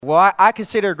I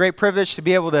consider it a great privilege to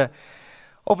be able to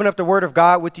open up the Word of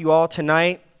God with you all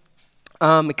tonight.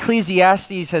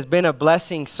 Ecclesiastes has been a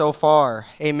blessing so far.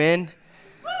 Amen.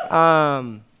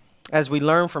 As we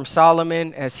learn from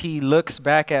Solomon, as he looks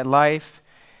back at life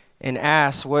and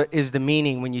asks, what is the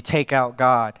meaning when you take out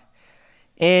God?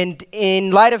 And in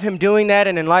light of him doing that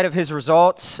and in light of his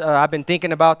results, I've been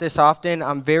thinking about this often.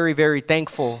 I'm very, very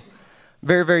thankful.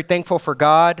 Very, very thankful for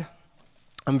God.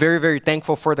 I'm very, very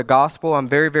thankful for the gospel. I'm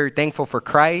very, very thankful for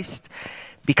Christ,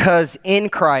 because in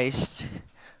Christ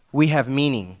we have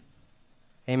meaning.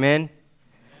 Amen?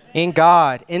 In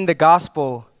God, in the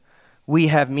gospel, we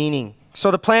have meaning.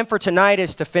 So the plan for tonight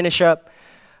is to finish up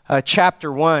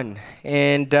chapter 1,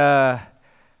 and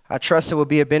I trust it will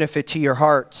be a benefit to your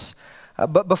hearts.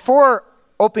 But before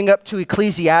opening up to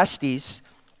Ecclesiastes,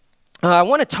 I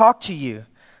want to talk to you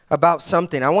about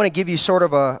something. I want to give you sort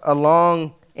of a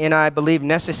long and I believe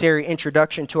necessary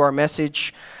introduction to our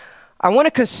message. I want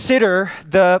to consider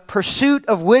the pursuit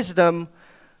of wisdom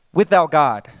without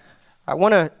God. I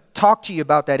want to talk to you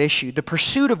about that issue, the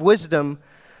pursuit of wisdom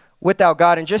without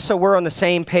God. And just so we're on the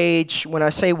same page, when I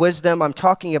say wisdom, I'm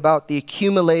talking about the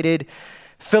accumulated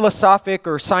philosophic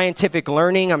or scientific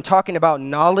learning. I'm talking about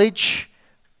knowledge.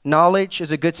 Knowledge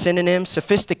is a good synonym.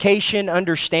 Sophistication,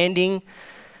 understanding,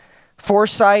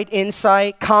 foresight,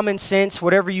 insight, common sense,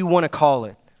 whatever you want to call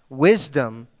it.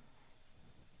 Wisdom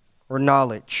or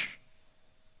knowledge.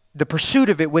 The pursuit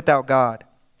of it without God.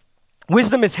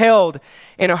 Wisdom is held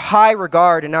in a high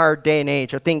regard in our day and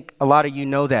age. I think a lot of you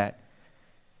know that.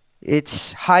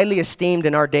 It's highly esteemed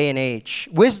in our day and age.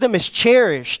 Wisdom is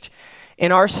cherished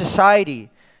in our society,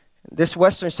 this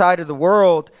Western side of the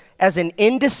world, as an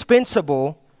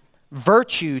indispensable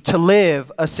virtue to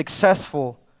live a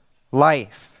successful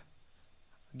life.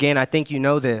 Again, I think you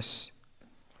know this.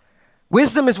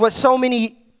 Wisdom is what so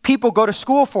many people go to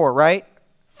school for, right?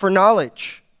 For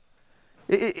knowledge.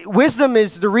 Wisdom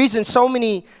is the reason so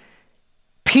many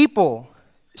people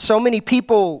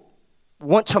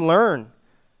want to learn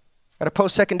at a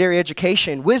post-secondary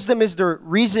education. Wisdom is the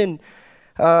reason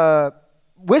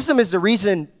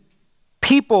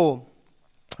people,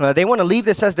 they want to leave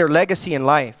this as their legacy in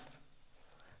life.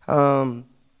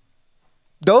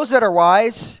 Those that are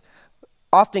wise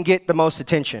often get the most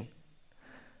attention.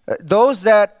 Those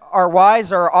that are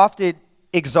wise are often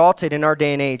exalted in our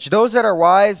day and age. Those that are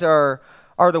wise are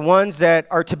the ones that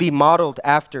are to be modeled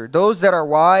after. Those that are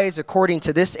wise, according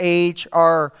to this age,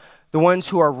 are the ones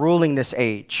who are ruling this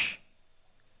age.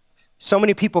 So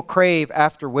many people crave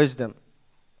after wisdom,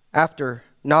 after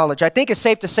knowledge. I think it's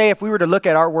safe to say, if we were to look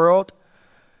at our world,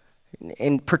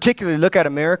 and particularly look at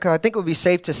America, I think it would be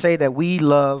safe to say that we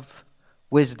love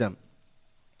wisdom.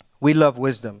 We love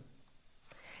wisdom.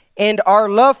 And our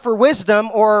love for wisdom,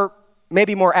 or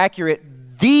maybe more accurate,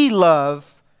 the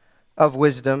love of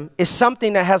wisdom, is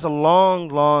something that has a long,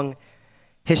 long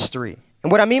history.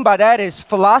 And what I mean by that is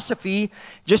philosophy,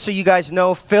 just so you guys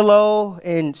know, philo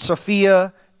and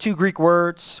sophia, two Greek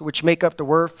words which make up the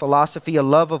word philosophy, a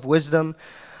love of wisdom.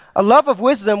 A love of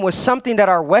wisdom was something that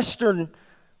our Western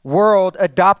world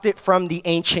adopted from the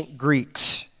ancient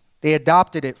Greeks. They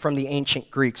adopted it from the ancient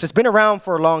Greeks. It's been around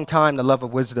for a long time, the love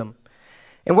of wisdom.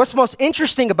 And what's most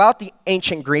interesting about the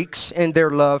ancient Greeks and their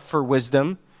love for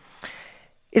wisdom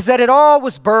is that it all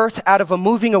was birthed out of a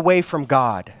moving away from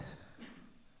God.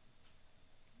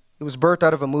 It was birthed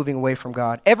out of a moving away from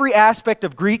God. Every aspect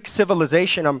of Greek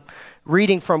civilization, I'm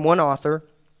reading from one author,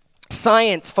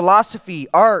 science, philosophy,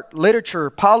 art, literature,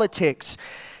 politics,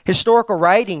 historical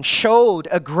writing, showed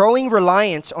a growing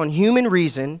reliance on human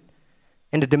reason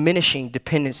and a diminishing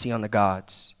dependency on the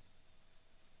gods.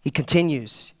 He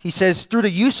continues. He says, through the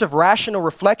use of rational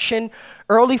reflection,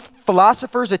 early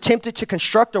philosophers attempted to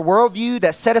construct a worldview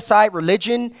that set aside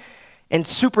religion and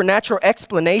supernatural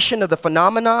explanation of the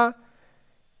phenomena.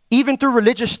 Even through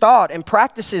religious thought and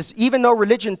practices, even though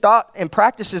religion, thought, and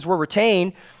practices were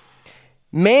retained,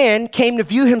 man came to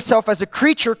view himself as a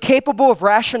creature capable of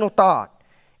rational thought,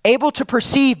 able to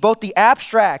perceive both the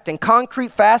abstract and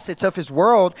concrete facets of his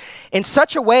world in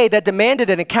such a way that demanded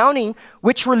an accounting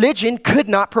which religion could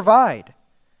not provide.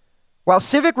 While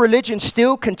civic religion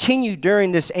still continued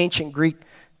during this ancient Greek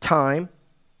time,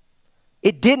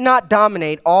 it did not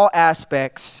dominate all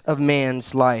aspects of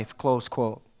man's life, close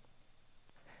quote.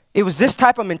 It was this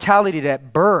type of mentality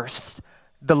that birthed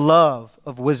the love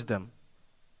of wisdom,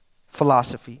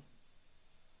 philosophy.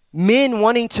 Men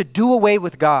wanting to do away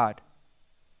with God.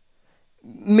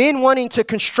 Men wanting to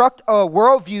construct a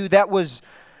worldview that was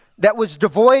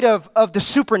devoid of the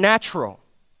supernatural.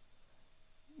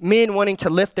 Men wanting to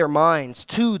lift their minds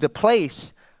to the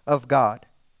place of God.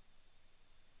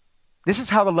 This is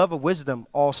how the love of wisdom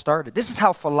all started. This is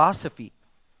how philosophy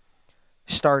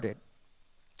started.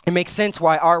 It makes sense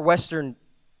why our Western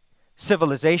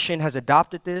civilization has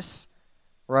adopted this,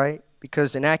 right?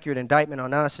 Because an accurate indictment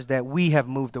on us is that we have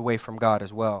moved away from God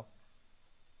as well.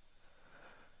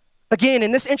 Again,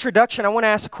 in this introduction, I want to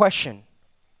ask a question.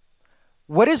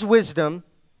 What is wisdom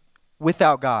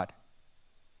without God?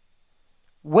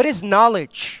 What is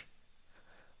knowledge?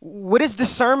 What is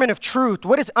discernment of truth?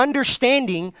 What is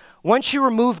understanding once you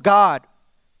remove God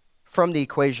from the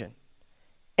equation?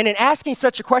 And in asking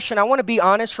such a question, I want to be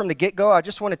honest from the get-go. I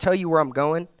just want to tell you where I'm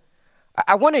going.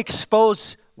 I want to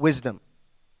expose wisdom.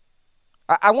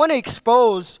 I want to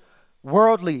expose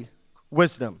worldly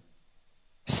wisdom,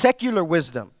 secular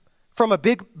wisdom, from a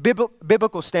big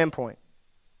biblical standpoint.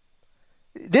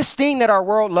 This thing that our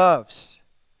world loves,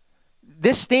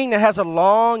 this thing that has a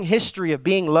long history of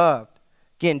being loved,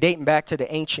 again, dating back to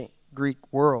the ancient Greek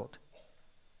world.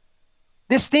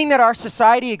 This thing that our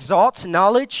society exalts,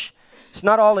 knowledge, it's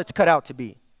not all it's cut out to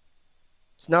be.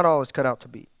 It's not all it's cut out to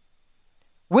be.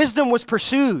 Wisdom was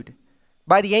pursued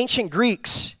by the ancient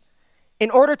Greeks in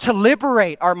order to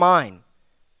liberate our mind,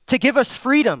 to give us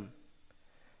freedom,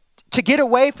 to get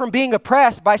away from being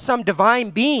oppressed by some divine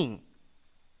being.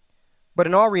 But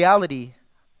in all reality,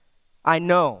 I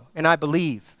know and I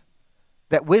believe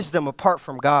that wisdom apart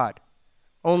from God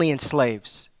only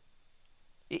enslaves.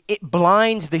 It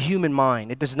blinds the human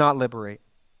mind. It does not liberate.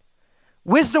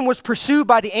 Wisdom was pursued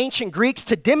by the ancient Greeks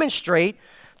to demonstrate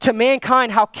to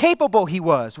mankind how capable he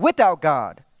was without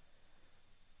God.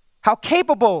 How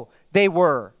capable they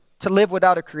were to live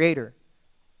without a creator.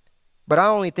 But I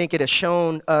only think it has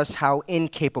shown us how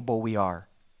incapable we are.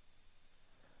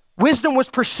 Wisdom was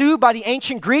pursued by the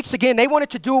ancient Greeks. Again, they wanted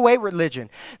to do away with religion.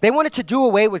 They wanted to do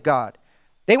away with God.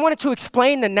 They wanted to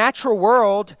explain the natural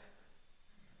world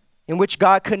in which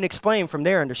God couldn't explain from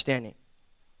their understanding.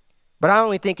 But I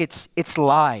only think it's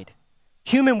lied.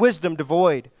 Human wisdom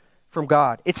devoid from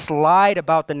God. It's lied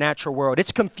about the natural world.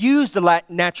 It's confused the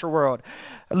natural world,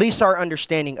 at least our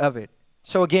understanding of it.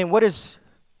 So again, what is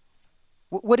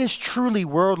truly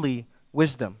worldly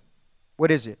wisdom? What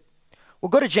is it? Well,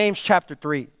 go to James chapter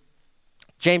 3.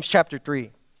 James chapter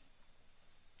 3.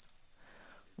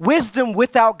 Wisdom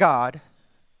without God,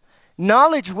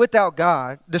 knowledge without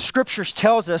God, the scriptures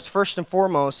tells us first and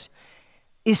foremost,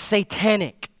 is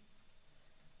satanic.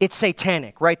 It's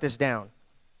satanic. Write this down.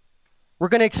 We're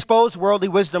going to expose worldly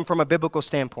wisdom from a biblical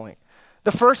standpoint.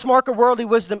 The first mark of worldly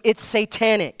wisdom, it's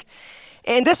satanic.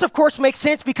 And this, of course, makes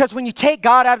sense because when you take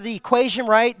God out of the equation,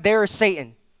 right, there is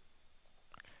Satan.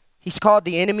 He's called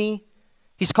the enemy.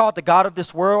 He's called the God of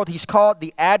this world. He's called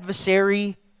the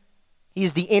adversary. He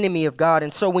is the enemy of God.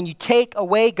 And so when you take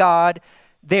away God,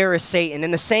 there is Satan.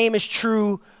 And the same is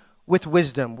true with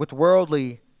wisdom, with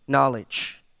worldly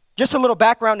knowledge. Just a little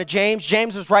background to James.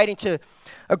 James was writing to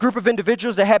a group of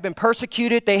individuals that had been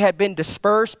persecuted. They had been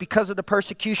dispersed because of the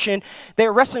persecution. They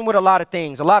were wrestling with a lot of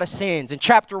things, a lot of sins. In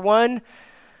chapter 1,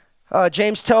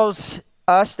 James tells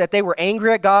us that they were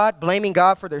angry at God, blaming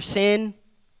God for their sin.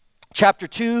 Chapter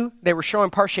 2, they were showing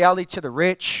partiality to the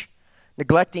rich,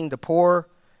 neglecting the poor.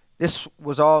 This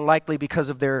was all likely because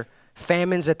of their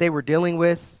famines that they were dealing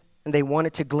with, and they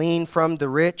wanted to glean from the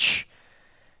rich.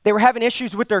 They were having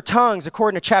issues with their tongues,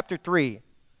 according to chapter 3.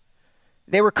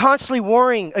 They were constantly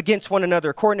warring against one another,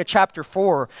 according to chapter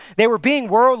 4. They were being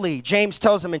worldly, James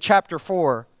tells them in chapter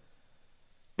 4.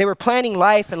 They were planning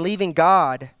life and leaving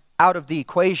God out of the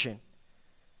equation,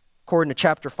 according to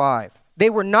chapter 5. They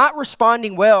were not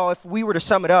responding well, if we were to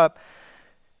sum it up,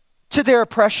 to their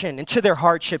oppression and to their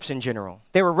hardships in general.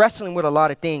 They were wrestling with a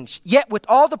lot of things. Yet with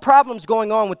all the problems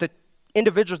going on with the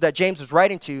individuals that James was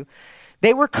writing to,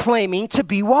 they were claiming to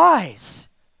be wise.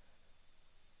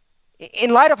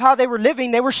 In light of how they were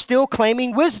living, they were still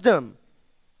claiming wisdom,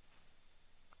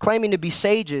 claiming to be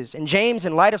sages. And James,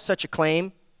 in light of such a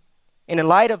claim, and in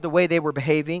light of the way they were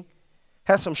behaving,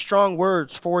 has some strong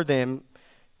words for them.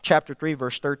 Chapter 3,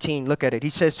 verse 13, look at it. He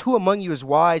says, "Who among you is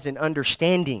wise and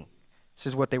understanding?" This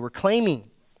is what they were claiming.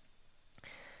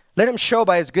 "Let him show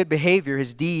by his good behavior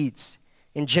his deeds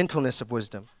in gentleness of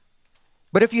wisdom.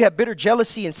 But if you have bitter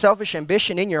jealousy and selfish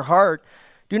ambition in your heart,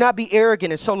 do not be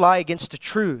arrogant and so lie against the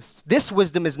truth. This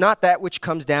wisdom is not that which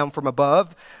comes down from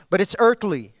above, but it's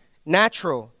earthly,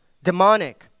 natural,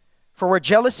 demonic. For where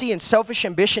jealousy and selfish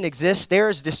ambition exist, there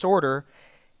is disorder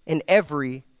in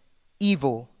every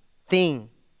evil thing."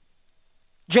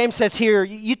 James says here,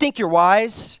 you think you're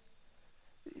wise?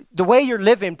 The way you're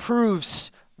living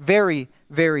proves very,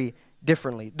 very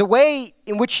differently. The way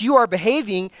in which you are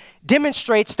behaving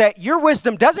demonstrates that your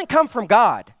wisdom doesn't come from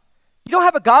God. You don't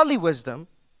have a godly wisdom.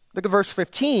 Look at verse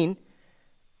 15.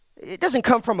 it doesn't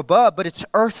come from above, but it's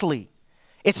earthly.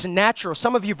 It's natural.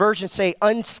 Some of your versions say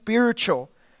unspiritual.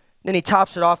 Then he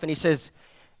tops it off and he says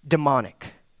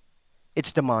demonic.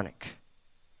 It's demonic.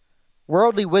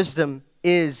 Worldly wisdom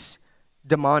is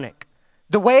demonic.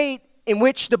 The way in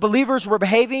which the believers were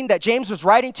behaving, that James was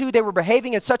writing to, they were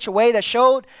behaving in such a way that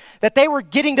showed that they were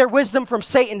getting their wisdom from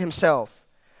Satan himself,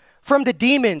 from the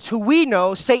demons who we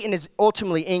know Satan is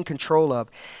ultimately in control of.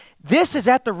 This is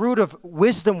at the root of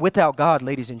wisdom without God,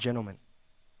 ladies and gentlemen.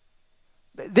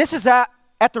 This is at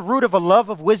the root of a love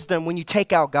of wisdom when you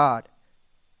take out God.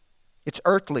 It's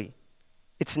earthly,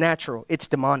 it's natural, it's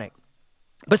demonic.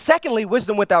 But secondly,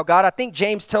 wisdom without God, I think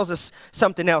James tells us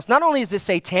something else. Not only is it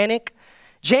satanic,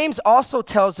 James also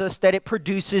tells us that it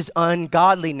produces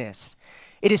ungodliness.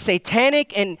 It is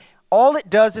satanic, and all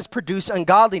it does is produce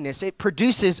ungodliness. It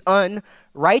produces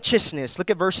unrighteousness.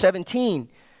 Look at verse 17,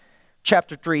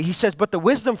 chapter 3. He says, but the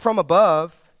wisdom from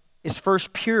above is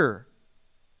first pure,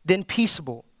 then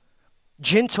peaceable,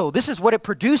 gentle. This is what it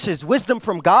produces, wisdom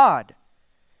from God.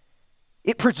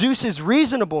 It produces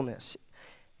reasonableness.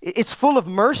 It's full of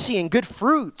mercy and good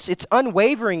fruits. It's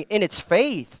unwavering in its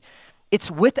faith. It's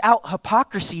without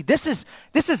hypocrisy. This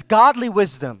is godly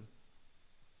wisdom,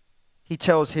 he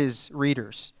tells his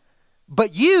readers.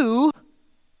 But you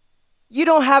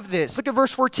don't have this. Look at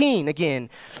verse 14 again.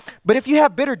 But if you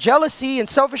have bitter jealousy and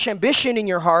selfish ambition in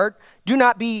your heart, do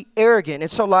not be arrogant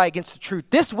and so lie against the truth.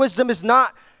 This wisdom is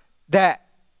not that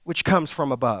which comes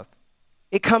from above.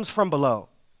 It comes from below.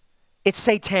 It's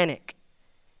satanic.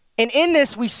 And in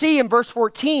this, we see in verse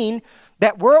 14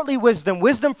 that worldly wisdom,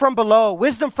 wisdom from below,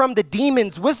 wisdom from the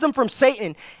demons, wisdom from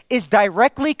Satan is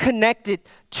directly connected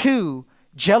to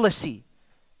jealousy.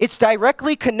 It's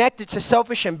directly connected to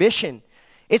selfish ambition.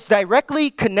 It's directly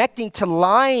connecting to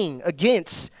lying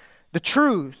against the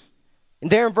truth. And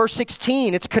there in verse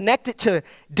 16, it's connected to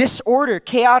disorder,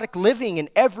 chaotic living, and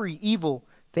every evil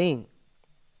thing.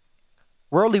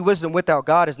 Worldly wisdom without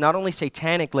God is not only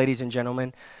satanic, ladies and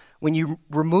gentlemen. When you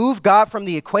remove God from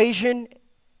the equation,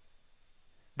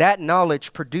 that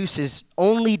knowledge produces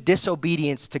only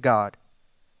disobedience to God.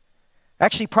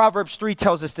 Actually, Proverbs 3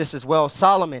 tells us this as well.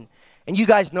 Solomon, and you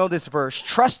guys know this verse,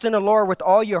 trust in the Lord with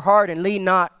all your heart and lean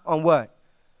not on what?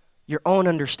 Your own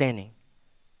understanding,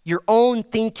 your own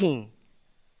thinking,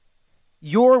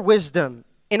 your wisdom.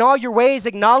 In all your ways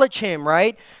acknowledge him,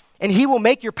 right? And he will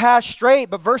make your path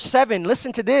straight. But verse 7,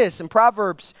 listen to this in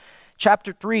Proverbs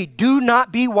chapter 3, do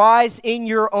not be wise in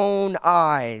your own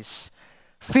eyes.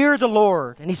 Fear the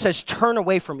Lord. And he says, turn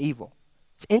away from evil.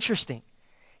 It's interesting.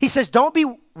 He says, don't be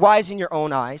wise in your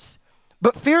own eyes,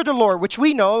 but fear the Lord, which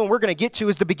we know and we're going to get to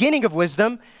is the beginning of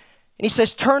wisdom. And he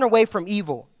says, turn away from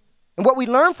evil. And what we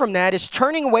learn from that is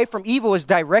turning away from evil is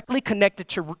directly connected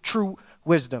to true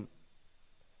wisdom.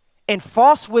 And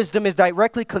false wisdom is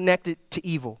directly connected to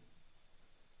evil.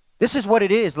 This is what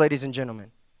it is, ladies and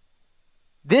gentlemen.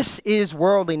 This is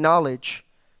worldly knowledge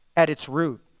at its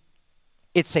root.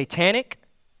 It's satanic.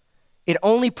 It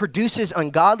only produces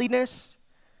ungodliness.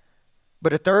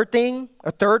 But a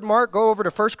third mark, go over to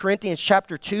 1 Corinthians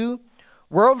chapter 2.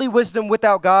 Worldly wisdom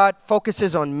without God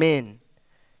focuses on men.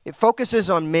 It focuses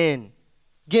on men.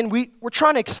 Again, we're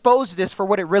trying to expose this for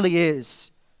what it really is.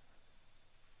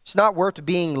 It's not worth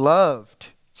being loved.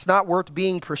 It's not worth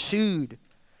being pursued.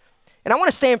 And I want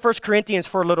to stay in 1 Corinthians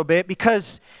for a little bit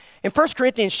because in 1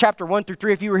 Corinthians chapter 1 through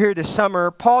 3, if you were here this summer,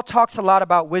 Paul talks a lot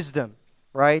about wisdom,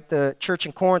 right? The church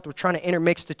in Corinth was trying to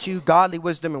intermix the two, godly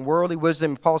wisdom and worldly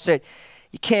wisdom. And Paul said,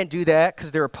 you can't do that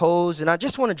because they're opposed. And I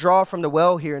just want to draw from the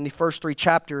well here in the first 3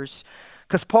 chapters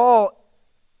because Paul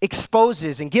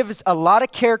exposes and gives a lot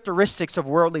of characteristics of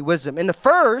worldly wisdom. In the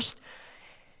first,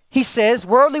 he says,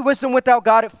 worldly wisdom without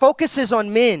God, it focuses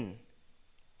on men.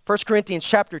 1 Corinthians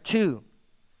chapter 2,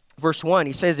 verse 1,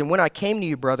 he says, and when I came to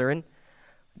you, brethren,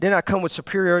 did not come with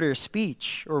superiority of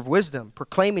speech or of wisdom,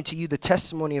 proclaiming to you the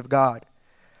testimony of God.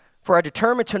 For I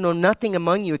determined to know nothing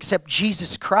among you except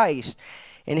Jesus Christ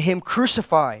and him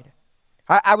crucified.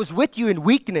 I was with you in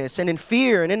weakness and in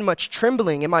fear and in much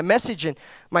trembling. And my message and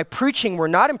my preaching were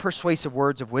not in persuasive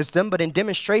words of wisdom, but in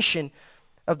demonstration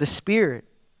of the Spirit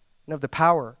and of the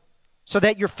power, so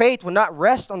that your faith will not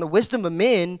rest on the wisdom of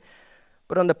men,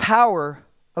 but on the power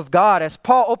of God. As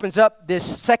Paul opens up this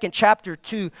second chapter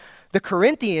to the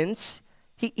Corinthians,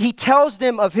 he tells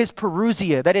them of his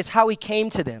parousia, that is how he came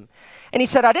to them. And he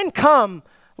said, I didn't come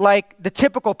like the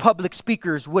typical public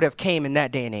speakers would have came in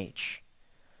that day and age.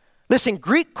 Listen,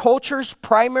 Greek culture's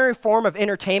primary form of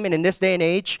entertainment in this day and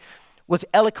age was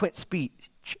eloquent speech.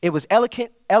 It was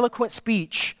eloquent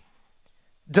speech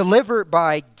delivered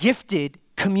by gifted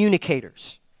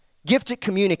communicators.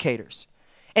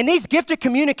 And these gifted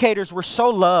communicators were so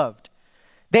loved.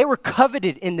 They were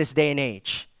coveted in this day and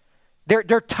age.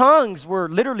 Their tongues were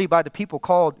literally by the people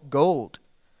called gold.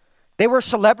 They were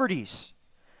celebrities.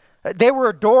 They were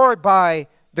adored by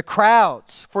the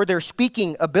crowds for their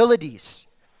speaking abilities.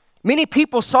 Many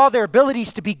people saw their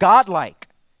abilities to be godlike.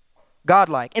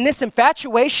 And this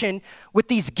infatuation with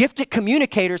these gifted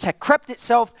communicators had crept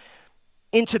itself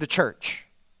into the church.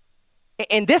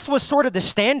 And this was sort of the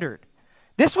standard.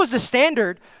 This was the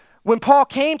standard when Paul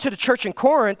came to the church in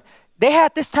Corinth. They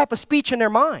had this type of speech in their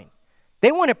mind.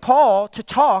 They wanted Paul to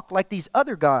talk like these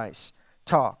other guys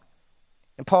talk.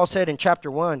 And Paul said in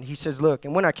chapter 1, he says, look,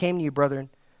 and when I came to you, brethren,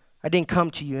 I didn't come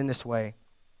to you in this way.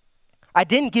 I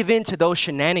didn't give in to those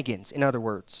shenanigans, in other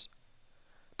words.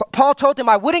 But Paul told them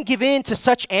I wouldn't give in to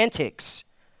such antics.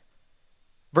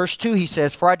 Verse 2, he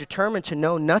says, for I determined to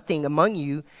know nothing among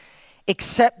you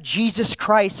except Jesus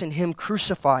Christ and him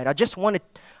crucified. I just wanted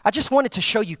to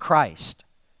show you Christ.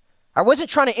 I wasn't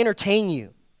trying to entertain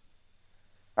you.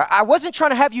 I wasn't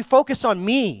trying to have you focus on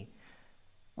me,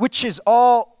 which is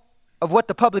all of what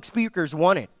the public speakers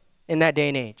wanted in that day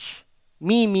and age.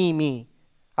 Me.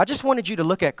 I just wanted you to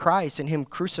look at Christ and him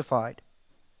crucified.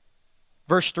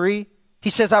 Verse 3, he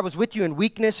says, I was with you in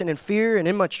weakness and in fear and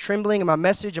in much trembling, and my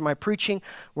message and my preaching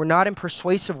were not in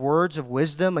persuasive words of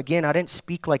wisdom. Again, I didn't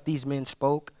speak like these men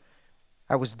spoke.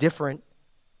 I was different.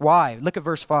 Why? Look at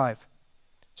verse 5.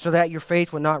 So that your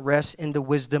faith would not rest in the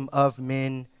wisdom of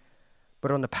men, but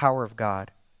on the power of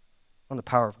God. On the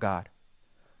power of God.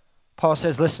 Paul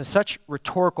says, listen, such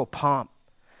rhetorical pomp,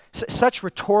 such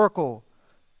rhetorical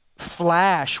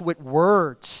flash with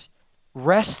words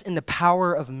rests in the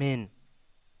power of men.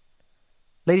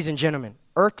 Ladies and gentlemen,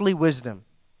 earthly wisdom,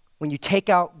 when you take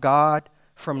out God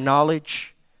from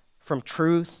knowledge, from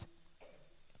truth,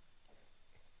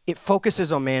 it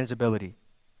focuses on man's ability.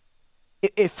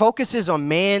 It focuses on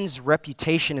man's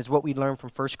reputation is what we learn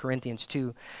from 1 Corinthians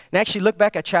 2. And actually look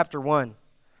back at chapter 1.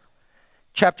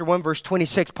 Chapter 1, verse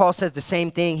 26, Paul says the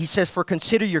same thing. He says, for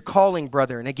consider your calling,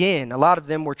 brother. And again, a lot of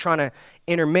them were trying to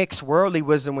intermix worldly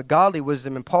wisdom with godly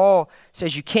wisdom. And Paul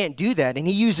says you can't do that. And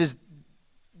he uses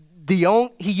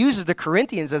the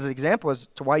Corinthians as an example as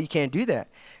to why you can't do that.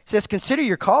 He says, consider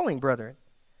your calling, brethren.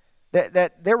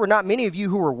 That there were not many of you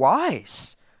who were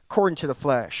wise according to the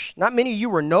flesh. Not many of you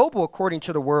were noble according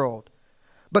to the world.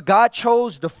 But God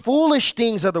chose the foolish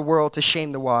things of the world to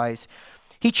shame the wise.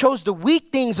 He chose the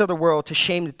weak things of the world to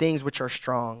shame the things which are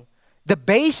strong. The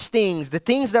base things, the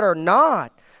things that are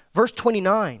not. Verse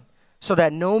 29, so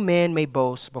that no man may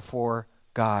boast before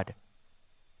God.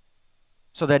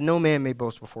 So that no man may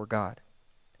boast before God.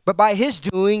 But by his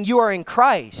doing, you are in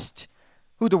Christ,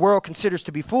 who the world considers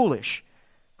to be foolish,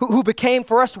 who became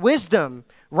for us wisdom,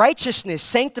 righteousness,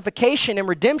 sanctification, and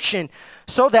redemption,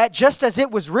 so that just as it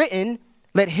was written,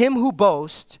 let him who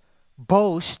boasts,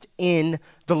 boast in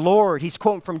the Lord. He's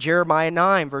quoting from Jeremiah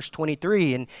 9, verse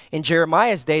 23. And in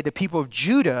Jeremiah's day, the people of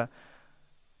Judah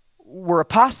were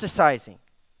apostatizing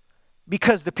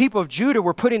because the people of Judah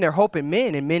were putting their hope in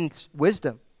men and men's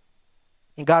wisdom.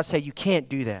 And God said, you can't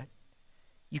do that.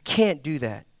 You can't do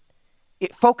that.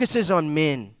 It focuses on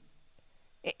men.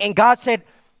 And God said,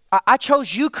 I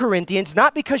chose you, Corinthians,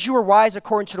 not because you were wise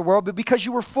according to the world, but because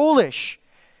you were foolish.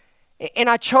 And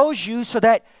I chose you so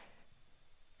that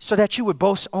you would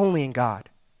boast only in God.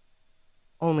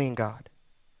 Only in God.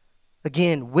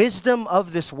 Again, wisdom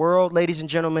of this world, ladies and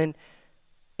gentlemen,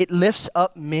 it lifts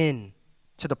up men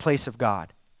to the place of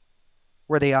God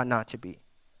where they ought not to be.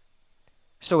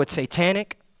 So it's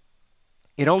satanic.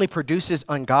 It only produces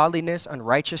ungodliness,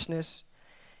 unrighteousness.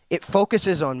 It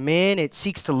focuses on men. It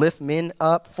seeks to lift men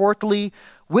up. Fourthly,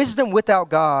 wisdom without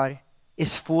God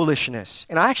is foolishness.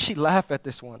 And I actually laugh at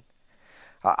this one.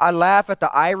 I laugh at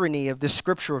the irony of this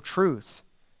scriptural truth,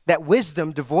 that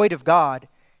wisdom devoid of God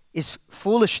is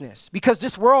foolishness. Because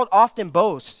this world often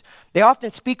boasts. They often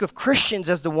speak of Christians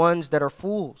as the ones that are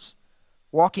fools,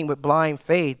 walking with blind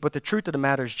faith. But the truth of the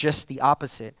matter is just the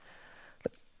opposite.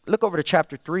 Look over to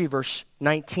chapter 3, verse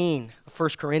 19 of 1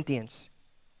 Corinthians.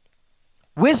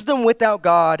 Wisdom without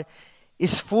God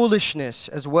is foolishness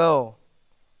as well.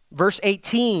 Verse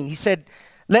 18, he said,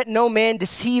 let no man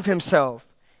deceive himself.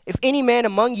 If any man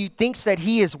among you thinks that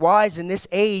he is wise in this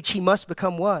age, he must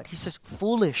become what? He says,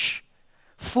 foolish.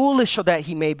 Foolish so that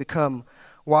he may become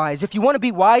wise. If you want to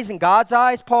be wise in God's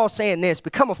eyes, Paul's saying this,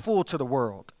 become a fool to the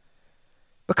world.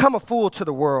 Become a fool to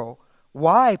the world.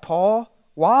 Why, Paul?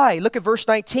 Why? Look at verse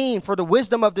 19. For the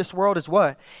wisdom of this world is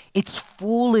what? It's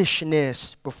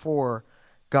foolishness before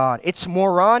God. It's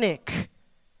moronic.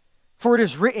 For it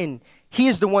is written, He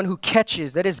is the one who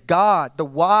catches, that is God, the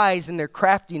wise in their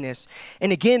craftiness.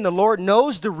 And again, the Lord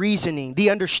knows the reasoning, the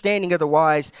understanding of the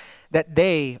wise, that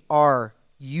they are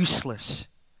useless.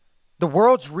 The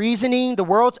world's reasoning, the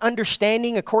world's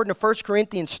understanding, according to 1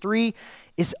 Corinthians 3,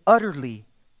 is utterly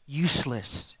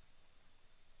useless.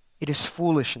 It is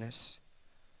foolishness.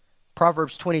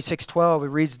 Proverbs 26:12, it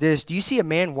reads this: do you see a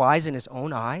man wise in his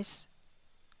own eyes?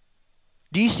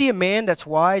 Do you see a man that's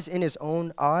wise in his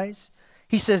own eyes?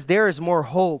 He says there is more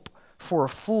hope for a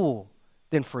fool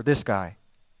than for this guy.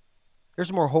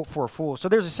 There's more hope for a fool. So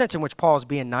there's a sense in which Paul is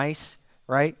being nice,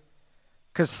 right?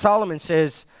 Because Solomon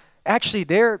says, actually,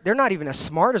 they're not even as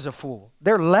smart as a fool.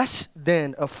 They're less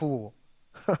than a fool.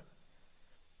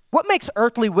 What makes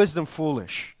earthly wisdom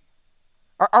foolish?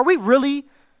 Are we really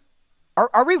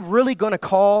going to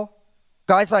call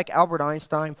guys like Albert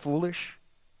Einstein foolish?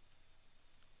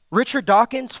 Richard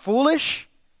Dawkins foolish?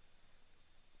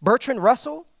 Bertrand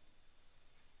Russell?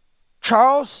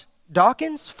 Charles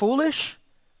Dawkins foolish?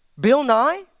 Bill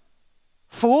Nye?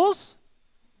 Fools?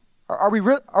 Are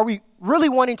we really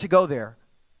wanting to go there?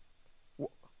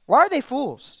 Why are they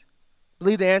fools? I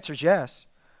believe the answer is yes.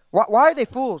 Why are they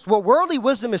fools? Well, worldly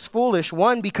wisdom is foolish,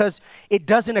 one, because it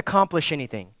doesn't accomplish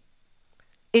anything.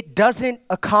 It doesn't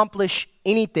accomplish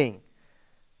anything.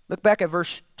 Look back at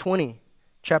verse 20,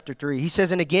 chapter 3. He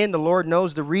says, and again, the Lord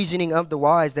knows the reasoning of the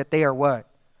wise, that they are what?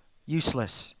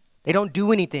 Useless. They don't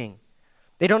do anything.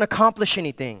 They don't accomplish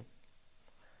anything.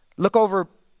 Look over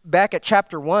back at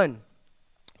chapter 1.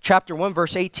 Chapter 1,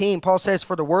 verse 18, Paul says,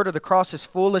 for the word of the cross is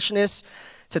foolishness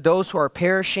to those who are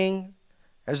perishing,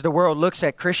 as the world looks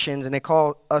at Christians and they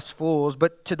call us fools,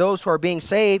 but to those who are being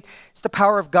saved, it's the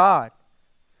power of God.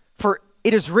 For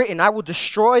it is written, I will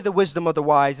destroy the wisdom of the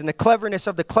wise, and the cleverness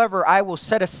of the clever I will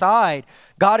set aside.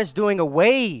 God is doing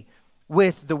away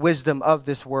with the wisdom of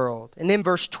this world. And then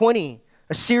verse 20,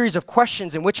 a series of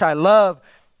questions in which I love.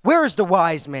 Where is the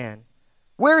wise man?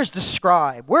 Where is the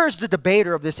scribe? Where is the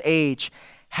debater of this age?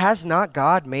 Has not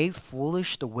God made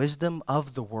foolish the wisdom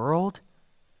of the world?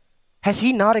 Has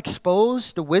he not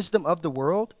exposed the wisdom of the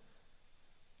world?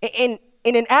 And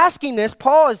in asking this,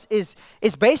 Paul is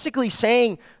basically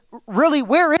saying, really,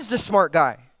 where is the smart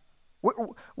guy?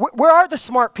 Where are the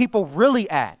smart people really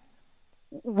at?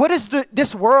 What is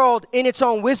this world in its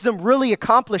own wisdom really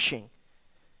accomplishing?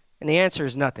 And the answer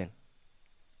is nothing.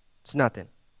 It's nothing.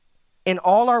 In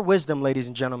all our wisdom, ladies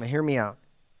and gentlemen, hear me out.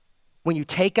 When you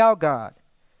take out God,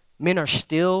 men are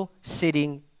still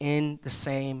sitting in the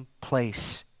same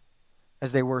place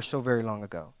as they were so very long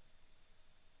ago.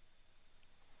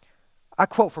 I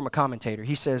quote from a commentator.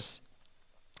 He says,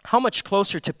 how much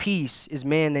closer to peace is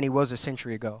man than he was a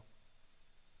century ago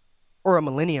or a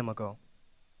millennium ago?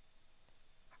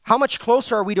 How much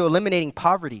closer are we to eliminating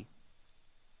poverty,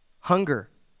 hunger,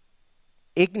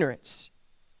 ignorance,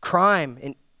 crime,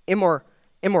 and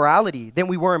immorality than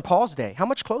we were in Paul's day? How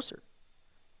much closer?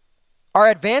 Our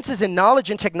advances in knowledge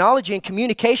and technology and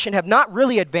communication have not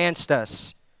really advanced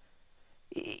us.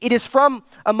 It is from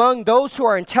among those who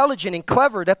are intelligent and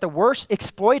clever that the worst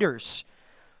exploiters,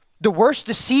 the worst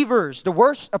deceivers, the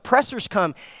worst oppressors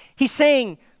come. He's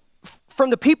saying from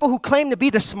the people who claim to be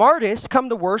the smartest come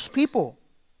the worst people.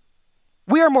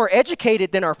 We are more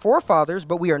educated than our forefathers,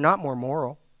 but we are not more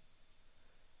moral.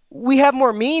 We have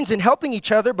more means in helping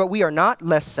each other, but we are not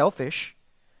less selfish.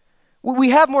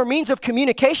 We have more means of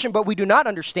communication, but we do not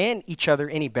understand each other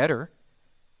any better.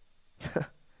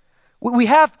 We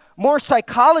have more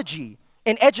psychology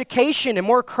and education and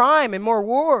more crime and more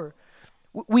war.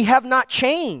 We have not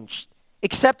changed,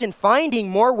 except in finding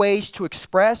more ways to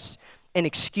express and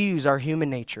excuse our human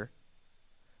nature.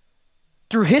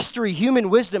 Through history,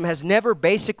 human wisdom has never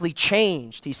basically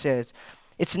changed, he says.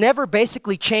 It's never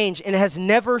basically changed and has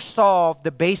never solved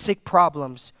the basic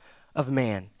problems of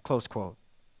man, close quote.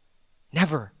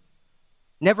 Never.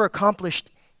 Never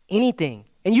accomplished anything.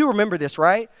 And you remember this,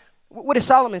 right? What did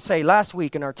Solomon say last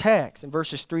week in our text in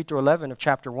verses 3 through 11 of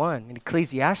chapter 1 in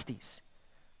Ecclesiastes?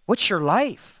 What's your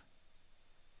life?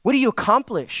 What do you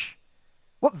accomplish?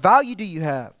 What value do you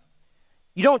have?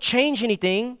 You don't change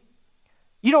anything.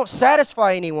 You don't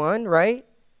satisfy anyone, right?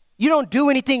 You don't do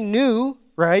anything new,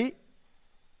 right?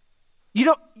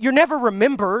 You're never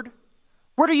remembered.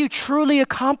 What are you truly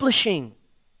accomplishing?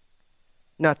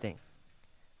 Nothing.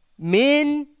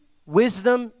 Men,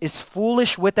 wisdom is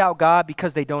foolish without God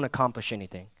because they don't accomplish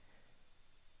anything.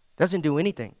 Doesn't do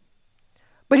anything.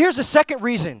 But here's the second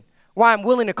reason why I'm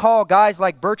willing to call guys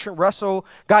like Bertrand Russell,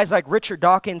 guys like Richard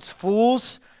Dawkins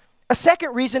fools. A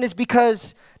second reason is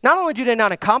because not only do they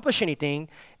not accomplish anything,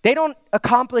 they don't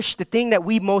accomplish the thing that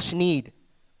we most need.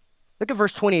 Look at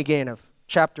verse 20 again of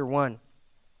chapter 1.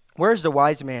 Where is the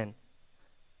wise man?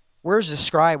 Where's the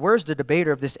scribe? Where's the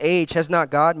debater of this age? Has not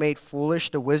God made foolish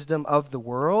the wisdom of the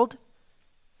world?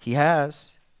 He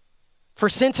has. For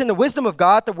since in the wisdom of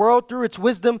God, the world through its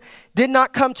wisdom did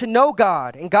not come to know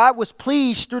God, and God was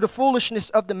pleased through the foolishness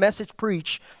of the message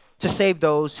preached to save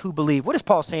those who believe. What is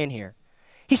Paul saying here?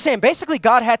 He's saying basically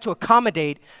God had to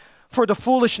accommodate for the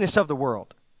foolishness of the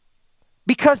world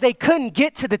because they couldn't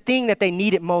get to the thing that they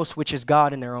needed most, which is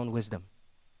God in their own wisdom.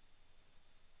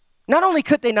 Not only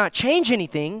could they not change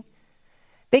anything,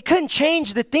 they couldn't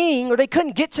change the thing, or they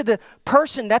couldn't get to the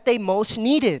person that they most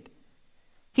needed.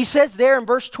 He says there in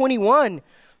verse 21,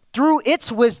 through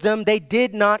its wisdom, they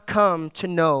did not come to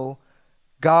know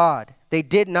God. They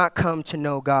did not come to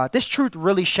know God. This truth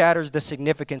really shatters the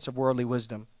significance of worldly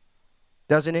wisdom,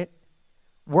 doesn't it?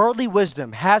 Worldly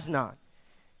wisdom has not,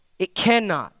 it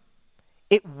cannot,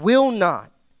 it will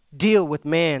not deal with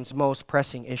man's most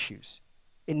pressing issues.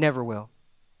 It never will.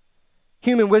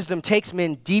 Human wisdom takes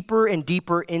men deeper and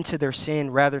deeper into their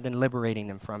sin rather than liberating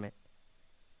them from it.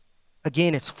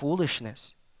 Again, it's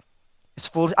foolishness. It's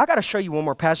foolish. I got to show you one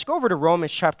more passage. Go over to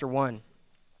Romans chapter 1.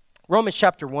 Romans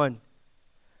chapter 1.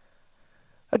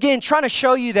 Again, trying to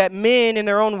show you that men in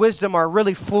their own wisdom are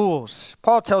really fools.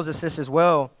 Paul tells us this as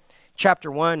well.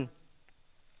 Chapter 1,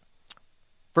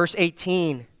 verse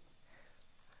 18.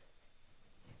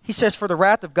 He says, for the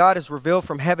wrath of God is revealed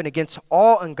from heaven against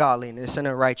all ungodliness and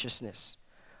unrighteousness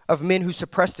of men who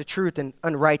suppress the truth and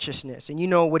unrighteousness. And you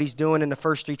know what he's doing in the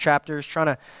first 3 chapters, trying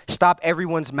to stop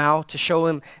everyone's mouth to show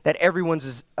him that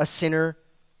everyone's a sinner.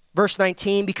 Verse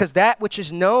 19, because that which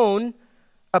is known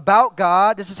about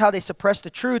God, this is how they suppress the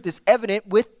truth, is evident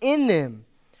within them,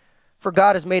 for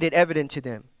God has made it evident to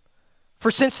them. For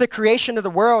since the creation of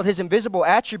the world, his invisible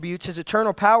attributes, his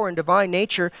eternal power and divine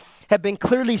nature have been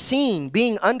clearly seen,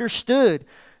 being understood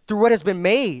through what has been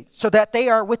made, so that they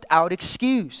are without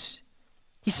excuse.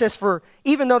 He says, for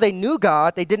even though they knew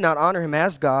God, they did not honor him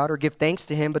as God or give thanks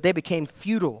to him, but they became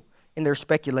futile in their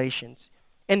speculations,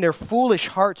 and their foolish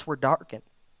hearts were darkened.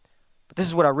 But this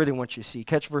is what I really want you to see.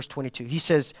 Catch verse 22. He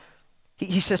says,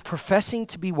 professing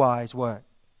to be wise, what?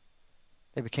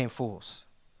 They became fools.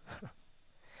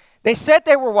 They said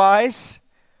they were wise,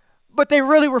 but they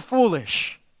really were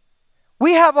foolish.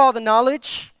 We have all the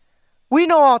knowledge. We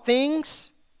know all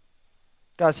things.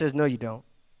 God says, no, you don't.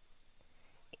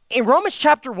 In Romans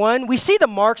chapter 1, we see the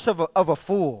marks of a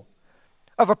fool,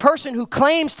 of a person who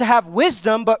claims to have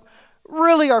wisdom, but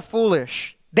really are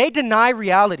foolish. They deny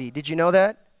reality. Did you know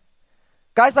that?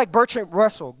 Guys like Bertrand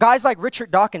Russell, guys like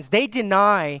Richard Dawkins, they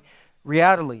deny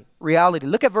reality.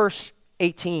 Look at verse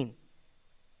 18.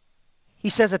 He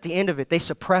says at the end of it, they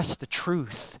suppress the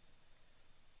truth.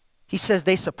 He says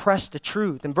they suppress the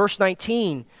truth. In verse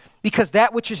 19, because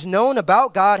that which is known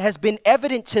about God has been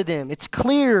evident to them. It's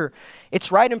clear.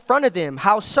 It's right in front of them.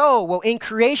 How so? Well, in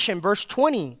creation, verse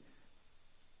 20,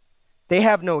 they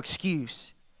have no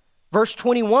excuse. Verse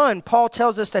 21, Paul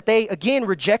tells us that they, again,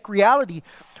 reject reality.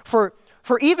 For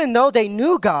even though they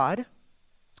knew God,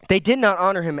 they did not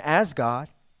honor him as God.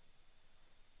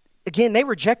 Again, they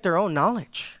reject their own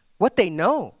knowledge, what they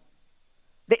know.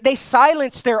 They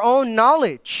silence their own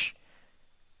knowledge.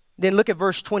 Then look at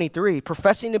verse 23.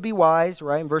 Professing to be wise,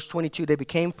 right? In verse 22, they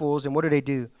became fools. And what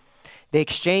do? They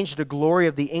exchanged the glory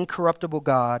of the incorruptible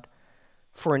God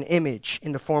for an image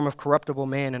in the form of corruptible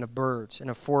man and of birds and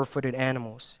of four-footed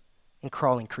animals and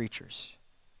crawling creatures.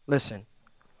 Listen,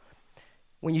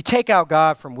 when you take out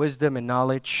God from wisdom and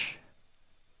knowledge,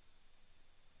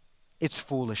 it's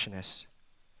foolishness.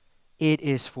 It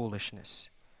is foolishness.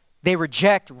 They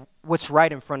reject what's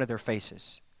right in front of their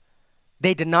faces.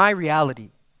 They deny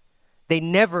reality. They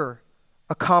never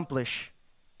accomplish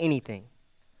anything.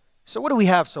 So what do we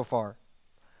have so far?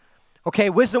 Okay,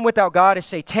 wisdom without God is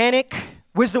satanic.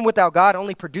 Wisdom without God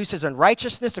only produces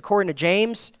unrighteousness, according to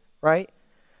James, right?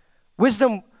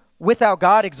 Wisdom without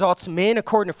God exalts men,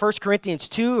 according to 1 Corinthians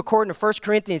 2, according to 1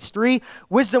 Corinthians 3.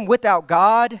 Wisdom without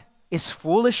God is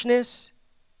foolishness.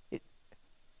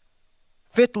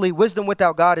 Fifthly, wisdom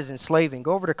without God is enslaving.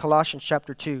 Go over to Colossians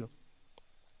chapter 2.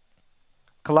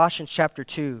 Colossians chapter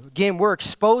 2. Again, we're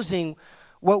exposing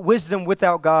what wisdom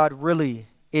without God really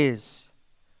is.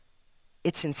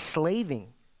 It's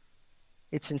enslaving.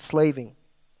 It's enslaving.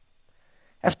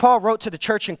 As Paul wrote to the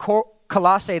church in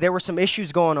Colossae, there were some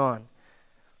issues going on.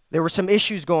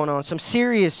 Some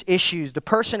serious issues. The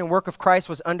person and work of Christ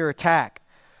was under attack.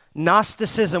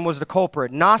 Gnosticism was the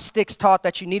culprit. Gnostics taught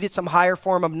that you needed some higher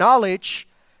form of knowledge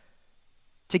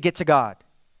to get to God.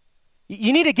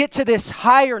 You need to get to this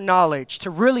higher knowledge to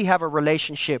really have a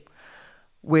relationship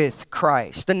with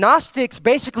Christ. The Gnostics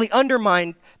basically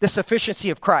undermined the sufficiency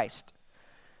of Christ.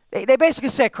 They basically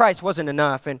said Christ wasn't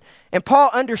enough. And Paul,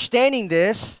 understanding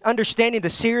this, understanding the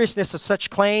seriousness of such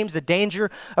claims, the danger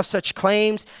of such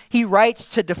claims, he writes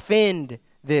to defend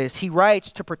this. He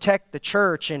writes to protect the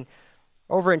church. And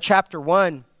over in chapter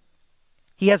 1,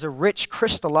 he has a rich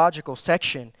Christological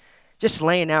section just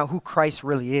laying out who Christ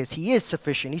really is. He is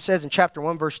sufficient. He says in chapter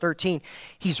 1, verse 13,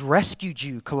 he's rescued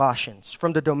you, Colossians,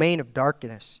 from the domain of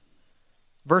darkness.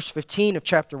 Verse 15 of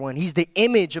chapter 1, he's the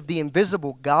image of the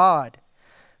invisible God.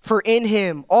 For in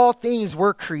him all things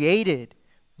were created.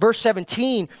 Verse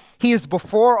 17, he is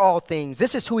before all things.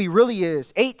 This is who he really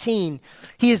is. 18,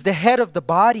 he is the head of the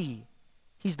body.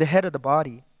 He's the head of the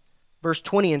body. Verse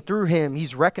 20, and through him,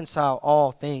 he's reconciled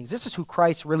all things. This is who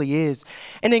Christ really is.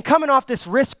 And then coming off this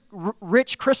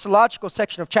rich Christological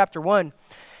section of chapter 1,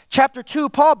 chapter 2,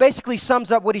 Paul basically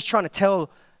sums up what he's trying to tell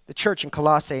the church in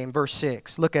Colossae in verse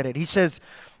 6. Look at it. He says,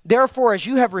 therefore, as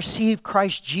you have received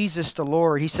Christ Jesus the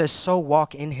Lord, he says, so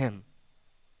walk in him.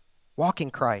 Walk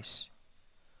in Christ.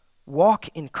 Walk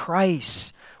in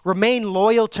Christ. Remain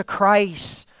loyal to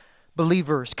Christ,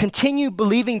 believers. Continue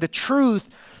believing the truth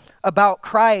about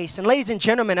Christ. And ladies and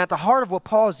gentlemen, at the heart of what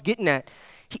Paul is getting at,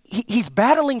 he's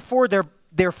battling for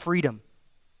their freedom.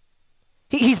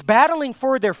 He's battling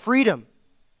for their freedom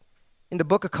in the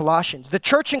book of Colossians. The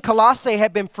church in Colossae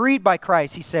had been freed by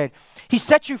Christ, he said. He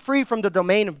set you free from the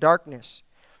domain of darkness.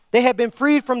 They had been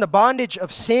freed from the bondage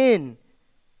of sin,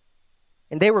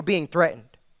 and they were being threatened.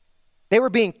 They were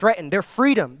being threatened, their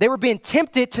freedom. They were being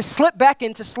tempted to slip back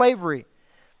into slavery.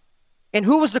 And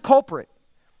who was the culprit?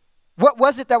 What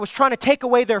was it that was trying to take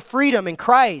away their freedom in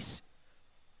Christ?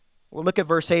 Well, look at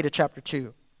verse 8 of chapter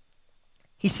 2.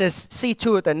 He says, see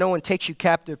to it that no one takes you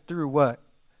captive through what?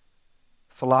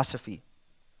 Philosophy.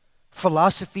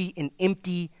 Philosophy and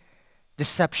empty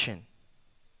deception.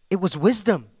 It was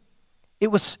wisdom. It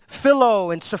was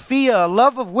philo and sophia,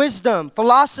 love of wisdom,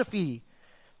 philosophy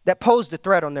that posed a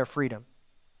threat on their freedom.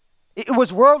 It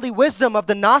was worldly wisdom of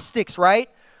the Gnostics, right?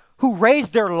 Who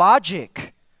raised their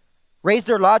logic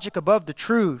above the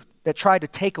truth that tried to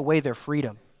take away their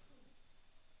freedom.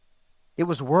 It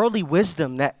was worldly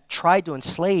wisdom that tried to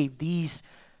enslave these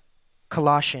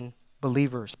Colossian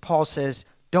believers. Paul says,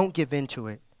 don't give in to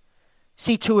it.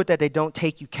 See to it that they don't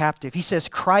take you captive. He says,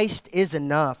 Christ is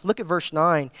enough. Look at verse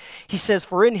 9. He says,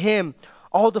 for in him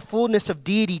all the fullness of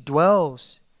deity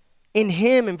dwells. In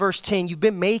him, in verse 10, you've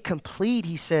been made complete,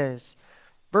 he says.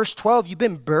 Verse 12, you've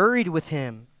been buried with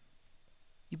him.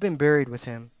 You've been buried with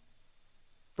him.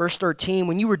 Verse 13,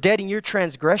 when you were dead in your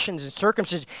transgressions and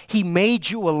circumcision, he made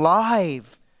you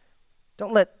alive.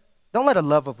 Don't let a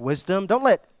love of wisdom, don't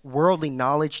let worldly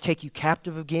knowledge take you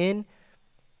captive again.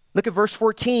 Look at verse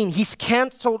 14. He's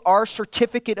canceled our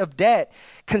certificate of debt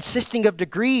consisting of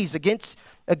degrees against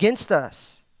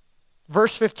us.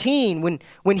 Verse 15,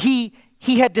 when he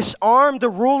had disarmed the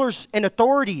rulers and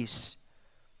authorities.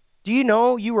 Do you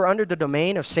know you were under the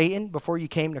domain of Satan before you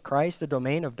came to Christ, the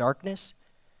domain of darkness?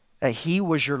 That he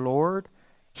was your Lord.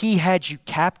 He had you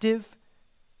captive.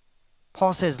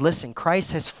 Paul says, listen,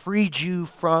 Christ has freed you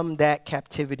from that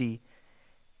captivity.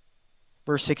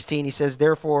 Verse 16, he says,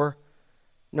 therefore,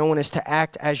 no one is to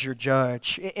act as your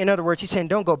judge. In other words, he's saying,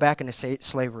 don't go back into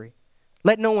slavery.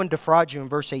 Let no one defraud you in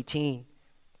verse 18.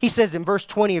 He says in verse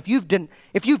 20, if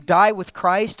you've died with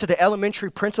Christ to the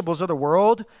elementary principles of the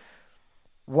world,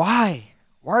 why?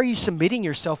 Why are you submitting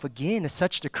yourself again to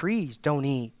such decrees? Don't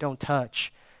eat, don't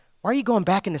touch. Why are you going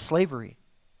back into slavery?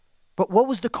 But what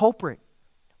was the culprit?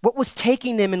 What was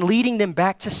taking them and leading them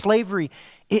back to slavery?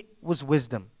 It was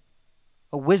wisdom,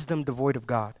 a wisdom devoid of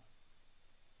God.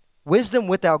 Wisdom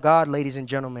without God, ladies and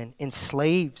gentlemen,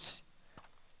 enslaves.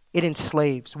 It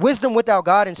enslaves. Wisdom without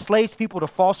God enslaves people to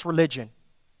false religion.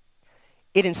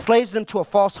 It enslaves them to a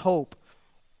false hope.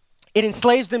 It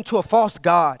enslaves them to a false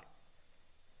God.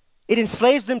 It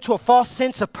enslaves them to a false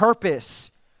sense of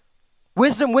purpose.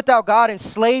 Wisdom without God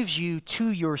enslaves you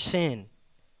to your sin,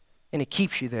 and it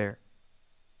keeps you there.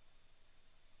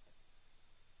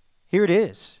 Here it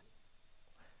is,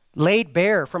 laid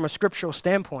bare from a scriptural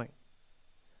standpoint.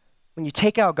 When you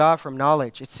take out God from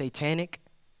knowledge, it's satanic.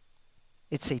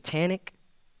 It's satanic.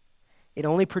 It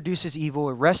only produces evil.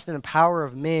 It rests in the power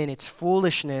of men. It's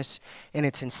foolishness, and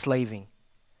it's enslaving.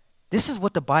 This is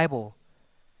what the Bible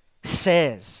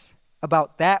says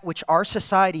about that which our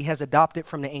society has adopted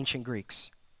from the ancient Greeks.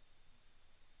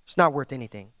 It's not worth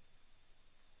anything.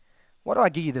 Why do I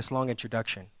give you this long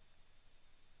introduction?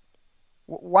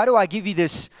 Why do I give you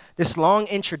this long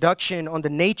introduction on the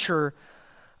nature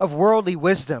of worldly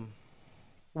wisdom?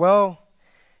 Well,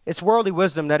 it's worldly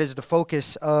wisdom that is the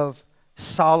focus of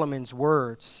Solomon's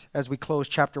words as we close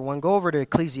chapter 1. Go over to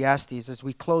Ecclesiastes as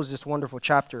we close this wonderful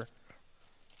chapter.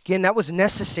 Again, that was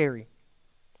necessary.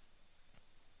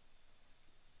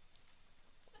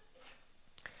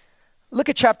 Look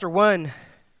at chapter 1,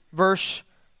 verse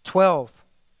 12.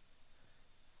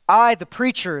 I, the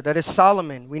preacher, that is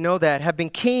Solomon, we know that, have been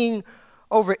king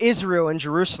over Israel and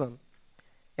Jerusalem.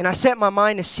 And I set my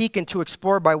mind to seek and to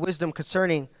explore by wisdom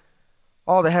concerning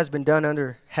all that has been done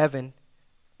under heaven.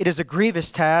 It is a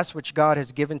grievous task which God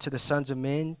has given to the sons of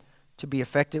men to be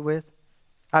affected with.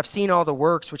 I've seen all the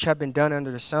works which have been done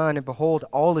under the sun, and behold,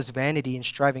 all is vanity and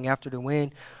striving after the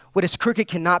wind. What is crooked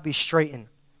cannot be straightened.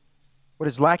 What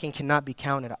is lacking cannot be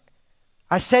counted.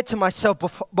 I said to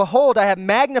myself, behold, I have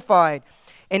magnified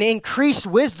and increased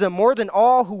wisdom more than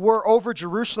all who were over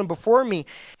Jerusalem before me.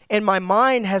 And my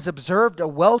mind has observed a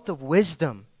wealth of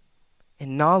wisdom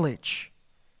and knowledge.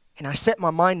 And I set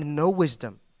my mind to know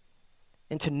wisdom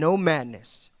and to know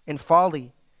madness and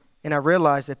folly. And I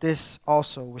realized that this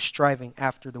also was striving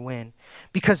after the wind.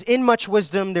 Because in much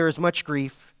wisdom there is much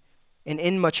grief, and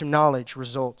in much knowledge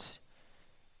results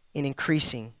in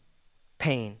increasing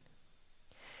pain.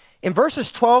 In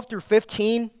verses 12 through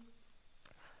 15,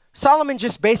 Solomon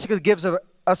just basically gives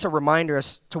us a reminder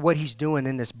as to what he's doing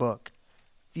in this book.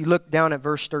 If you look down at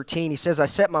verse 13, he says, I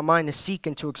set my mind to seek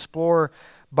and to explore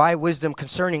by wisdom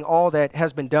concerning all that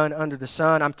has been done under the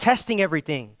sun. I'm testing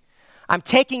everything. I'm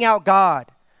taking out God.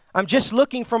 I'm just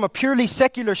looking from a purely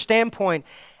secular standpoint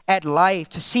at life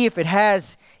to see if it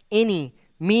has any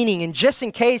meaning. And just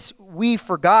in case we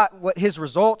forgot what his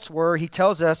results were, he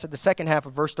tells us at the second half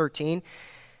of verse 13,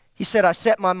 he said, I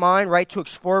set my mind right to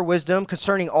explore wisdom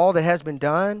concerning all that has been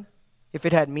done, if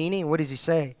it had meaning. What does he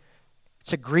say?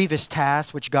 It's a grievous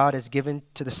task which God has given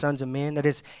to the sons of men. That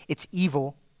is, it's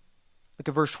evil. Look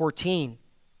at verse 14.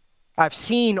 I've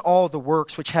seen all the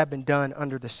works which have been done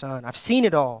under the sun. I've seen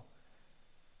it all.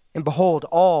 And behold,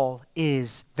 all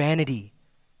is vanity.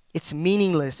 It's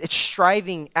meaningless. It's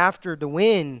striving after the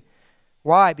wind.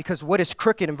 Why? Because what is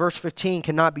crooked in verse 15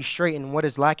 cannot be straightened, and what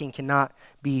is lacking cannot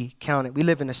be counted. We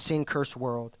live in a sin-cursed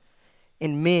world,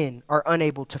 and men are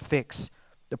unable to fix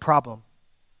the problem.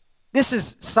 This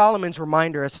is Solomon's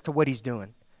reminder as to what he's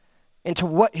doing and to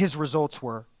what his results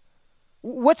were.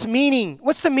 What's the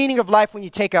meaning of life when you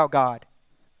take out God?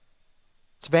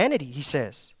 It's vanity, he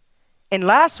says. And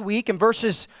last week in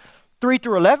verses 3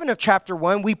 through 11 of chapter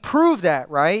 1, we proved that,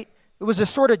 right? It was a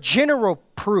sort of general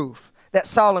proof that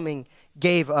Solomon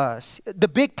gave us. The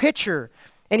big picture.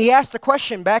 And he asked the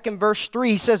question back in verse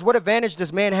 3. He says, what advantage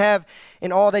does man have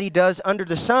in all that he does under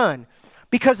the sun?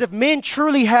 Because if men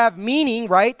truly have meaning,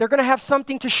 right, they're going to have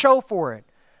something to show for it.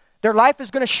 Their life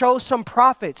is going to show some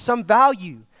profit, some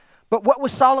value. But what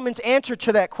was Solomon's answer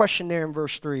to that question there in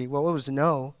verse 3? Well, it was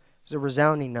no. It was a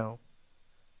resounding no.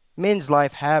 Men's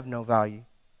life have no value.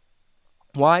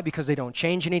 Why? Because they don't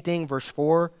change anything. Verse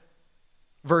 4.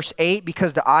 Verse 8,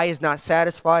 because the eye is not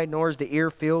satisfied, nor is the ear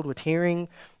filled with hearing.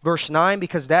 Verse 9,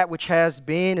 because that which has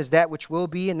been is that which will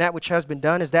be, and that which has been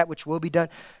done is that which will be done.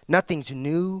 Nothing's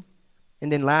new.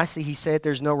 And then lastly, he said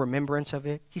there's no remembrance of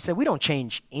it. He said we don't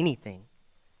change anything.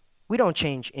 We don't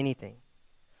change anything.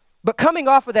 But coming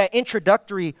off of that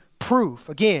introductory proof,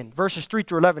 again, verses 3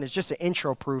 through 11 is just an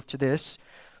intro proof to this,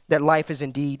 that life is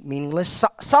indeed meaningless.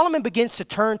 Solomon begins to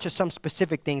turn to some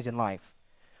specific things in life.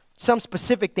 Some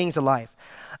specific things of life.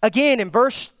 Again, in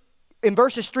verses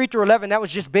 3 through 11, that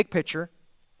was just big picture.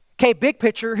 Okay, big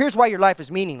picture, here's why your life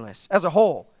is meaningless as a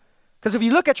whole. Because if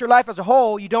you look at your life as a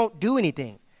whole, you don't do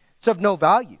anything. It's of no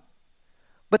value.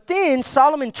 But then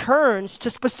Solomon turns to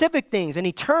specific things, and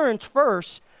he turns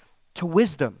first to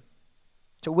wisdom.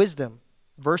 To wisdom.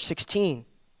 Verse 16,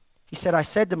 he said, I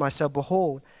said to myself,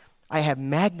 behold, I have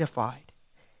magnified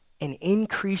and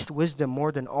increased wisdom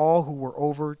more than all who were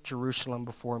over Jerusalem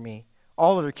before me,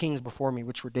 all other kings before me,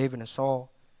 which were David and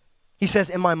Saul. He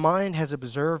says, and my mind has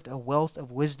observed a wealth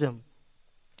of wisdom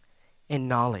and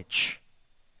knowledge.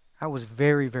 I was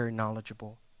very, very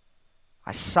knowledgeable.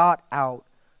 I sought out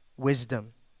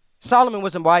wisdom. Solomon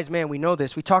was a wise man. We know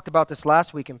this. We talked about this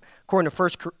last week. And according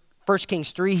to 1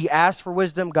 Kings 3, he asked for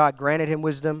wisdom. God granted him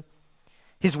wisdom.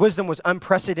 His wisdom was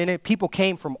unprecedented. People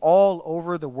came from all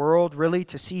over the world, really,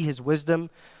 to see his wisdom.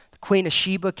 The Queen of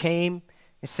Sheba came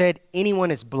and said,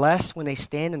 anyone is blessed when they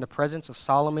stand in the presence of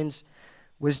Solomon's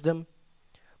wisdom.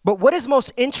 But what is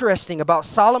most interesting about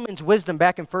Solomon's wisdom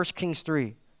back in 1 Kings 3?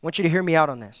 I want you to hear me out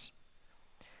on this.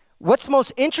 What's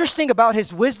most interesting about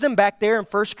his wisdom back there in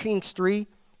 1 Kings 3,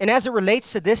 and as it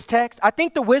relates to this text, I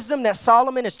think the wisdom that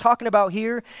Solomon is talking about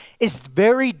here is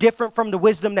very different from the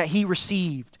wisdom that he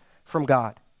received from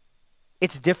God.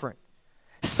 It's different.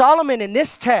 Solomon in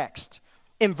this text,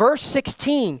 in verse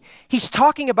 16, he's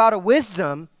talking about a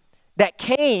wisdom that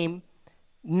came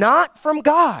not from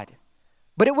God,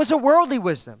 But it was a worldly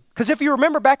wisdom. Because if you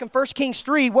remember back in 1 Kings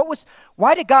 3,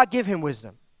 why did God give him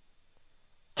wisdom?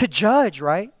 To judge,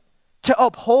 right? To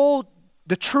uphold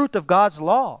the truth of God's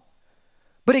law.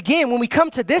 But again, when we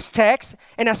come to this text,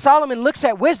 and as Solomon looks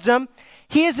at wisdom,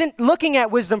 he isn't looking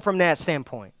at wisdom from that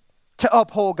standpoint, to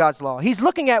uphold God's law. He's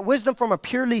looking at wisdom from a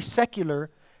purely secular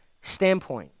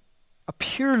standpoint. A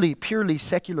purely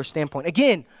secular standpoint.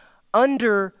 Again,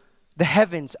 under the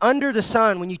heavens, under the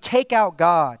sun, when you take out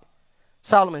God,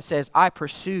 Solomon says, I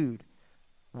pursued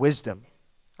wisdom.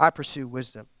 I pursued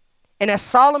wisdom. And as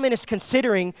Solomon is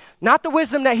considering not the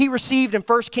wisdom that he received in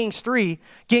 1 Kings 3,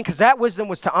 again, because that wisdom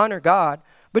was to honor God,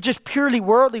 but just purely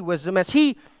worldly wisdom, as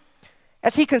he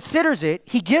considers it,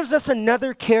 he gives us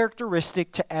another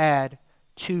characteristic to add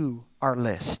to our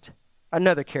list.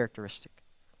 Another characteristic.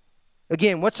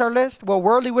 Again, what's our list? Well,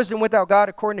 worldly wisdom without God,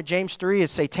 according to James 3,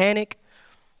 is satanic.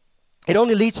 It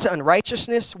only leads to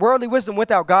unrighteousness. Worldly wisdom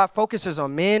without God focuses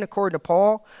on men, according to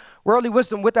Paul. Worldly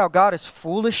wisdom without God is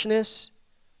foolishness.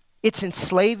 It's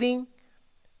enslaving,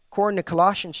 according to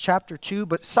Colossians chapter 2.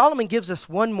 But Solomon gives us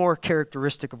one more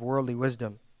characteristic of worldly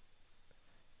wisdom.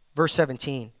 Verse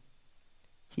 17.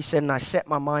 He said, and I set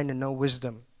my mind to know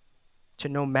wisdom, to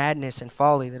know madness and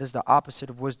folly, that is the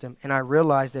opposite of wisdom. And I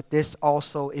realize that this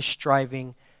also is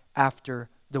striving after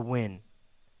the wind.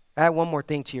 Add one more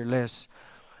thing to your list.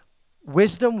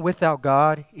 Wisdom without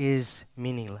God is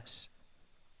meaningless.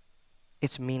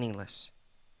 It's meaningless.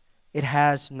 It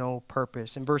has no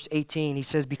purpose. In verse 18, he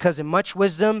says, because in much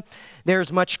wisdom, there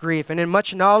is much grief. And in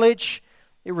much knowledge,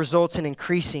 it results in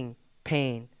increasing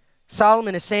pain.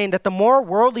 Solomon is saying that the more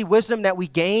worldly wisdom that we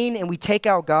gain and we take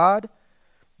out God,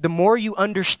 the more you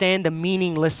understand the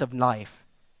meaningless of life.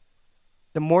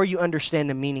 The more you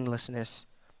understand the meaninglessness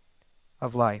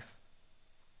of life.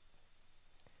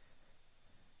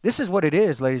 This is what it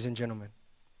is, ladies and gentlemen.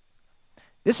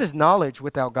 This is knowledge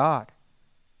without God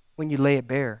when you lay it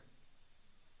bare.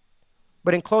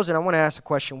 But in closing, I want to ask a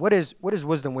question. What is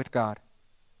wisdom with God?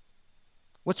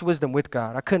 What's wisdom with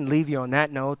God? I couldn't leave you on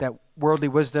that note, that worldly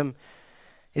wisdom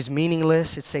is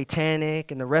meaningless, it's satanic,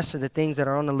 and the rest of the things that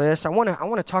are on the list. I want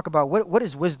to talk about what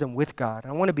is wisdom with God.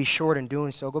 I want to be short in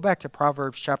doing so. Go back to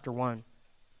Proverbs chapter 1.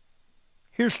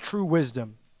 Here's true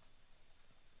wisdom.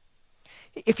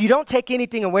 If you don't take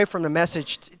anything away from the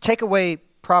message, take away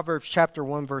Proverbs chapter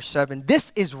 1, verse 7.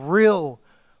 This is real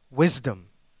wisdom.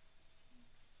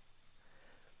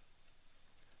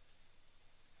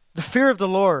 The fear of the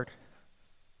Lord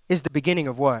is the beginning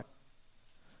of what?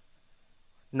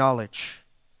 Knowledge.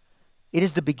 It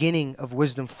is the beginning of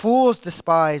wisdom. Fools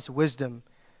despise wisdom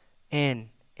and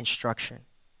instruction.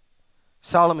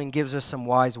 Solomon gives us some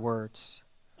wise words.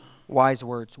 Wise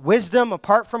words. Wisdom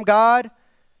apart from God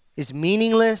is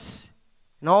meaningless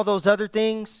and all those other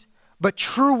things. But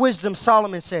true wisdom,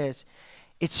 Solomon says,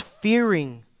 it's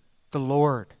fearing the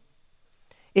Lord.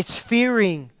 It's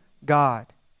fearing God.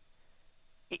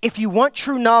 If you want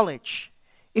true knowledge,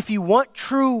 if you want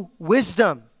true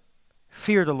wisdom,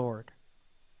 fear the Lord.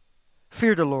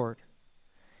 Fear the Lord.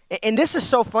 And this is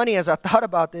so funny as I thought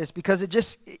about this, because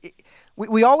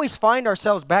we always find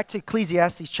ourselves back to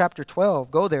Ecclesiastes chapter 12.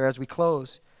 Go there as we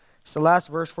close. It's the last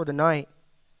verse for the night.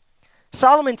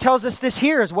 Solomon tells us this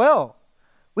here as well.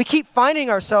 We keep finding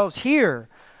ourselves here.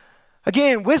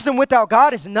 Again, wisdom without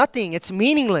God is nothing. It's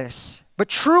meaningless. But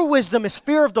true wisdom is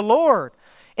fear of the Lord.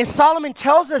 And Solomon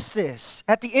tells us this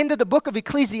at the end of the book of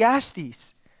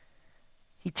Ecclesiastes.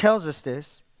 He tells us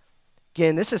this.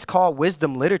 Again, this is called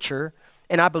wisdom literature.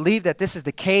 And I believe that this is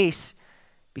the case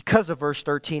because of verse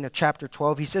 13 of chapter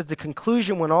 12. He says, the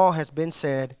conclusion when all has been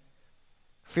said,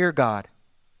 fear God,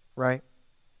 right?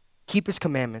 Keep his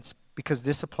commandments, because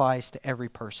this applies to every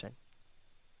person.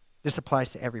 This applies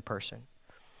to every person.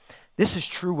 This is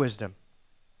true wisdom.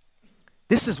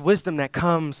 This is wisdom that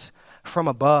comes from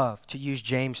above, to use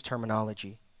James'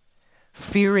 terminology.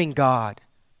 Fearing God,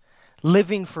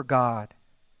 living for God,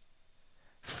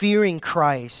 fearing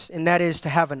Christ, and that is to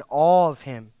have an awe of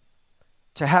him,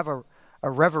 to have a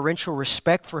reverential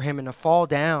respect for him, and to fall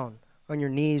down on your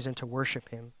knees and to worship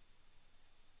him.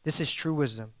 This is true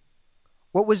wisdom.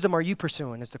 What wisdom are you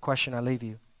pursuing is the question I leave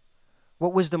you.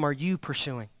 What wisdom are you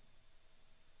pursuing?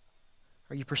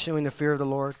 Are you pursuing the fear of the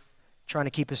Lord, trying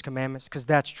to keep his commandments? Because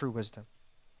that's true wisdom.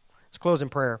 Let's close in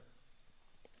prayer.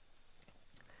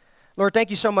 Lord, thank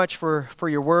you so much for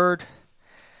your word.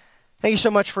 Thank you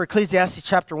so much for Ecclesiastes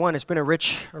chapter 1. It's been a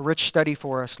rich study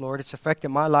for us, Lord. It's affected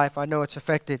my life. I know it's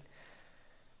affected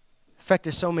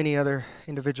so many other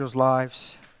individuals'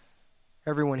 lives.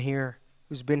 Everyone here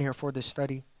who's been here for this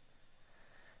study.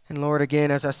 And Lord,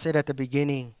 again, as I said at the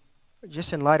beginning,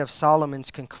 just in light of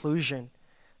Solomon's conclusion,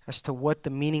 as to what the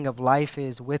meaning of life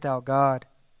is without God.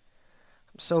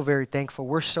 I'm so very thankful.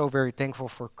 We're so very thankful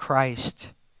for Christ.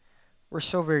 We're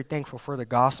so very thankful for the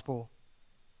gospel,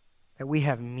 that we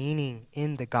have meaning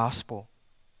in the gospel,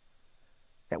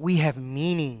 that we have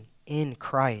meaning in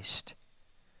Christ.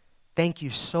 Thank you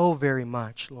so very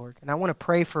much, Lord. And I want to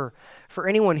pray for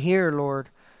anyone here, Lord,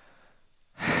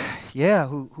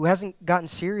 who hasn't gotten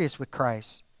serious with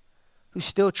Christ, who's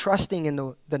still trusting in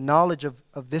the knowledge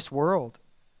of this world.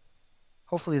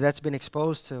 Hopefully that's been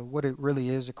exposed to what it really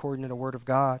is according to the Word of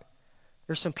God.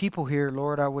 There's some people here,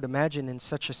 Lord, I would imagine in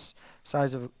such a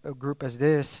size of a group as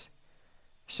this,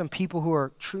 some people who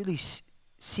are truly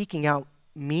seeking out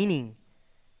meaning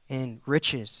in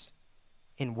riches,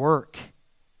 in work,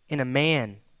 in a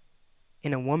man,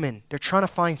 in a woman. They're trying to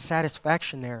find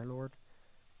satisfaction there, Lord,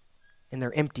 and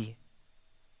they're empty.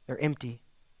 They're empty.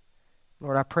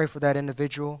 Lord, I pray for that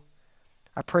individual.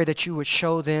 I pray that you would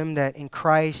show them that in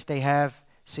Christ they have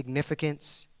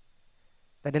significance,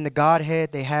 that in the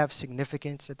Godhead they have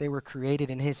significance, that they were created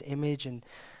in His image and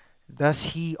thus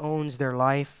He owns their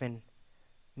life, and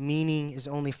meaning is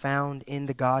only found in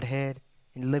the Godhead,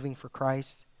 in living for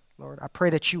Christ. Lord, I pray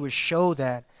that you would show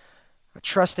that. I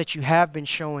trust that you have been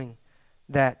showing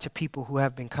that to people who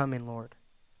have been coming, Lord.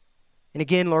 And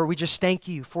again, Lord, we just thank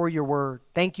you for your word.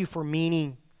 Thank you for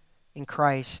meaning in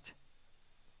Christ.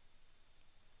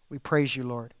 We praise you,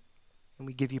 Lord, and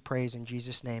we give you praise in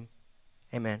Jesus' name.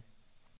 Amen.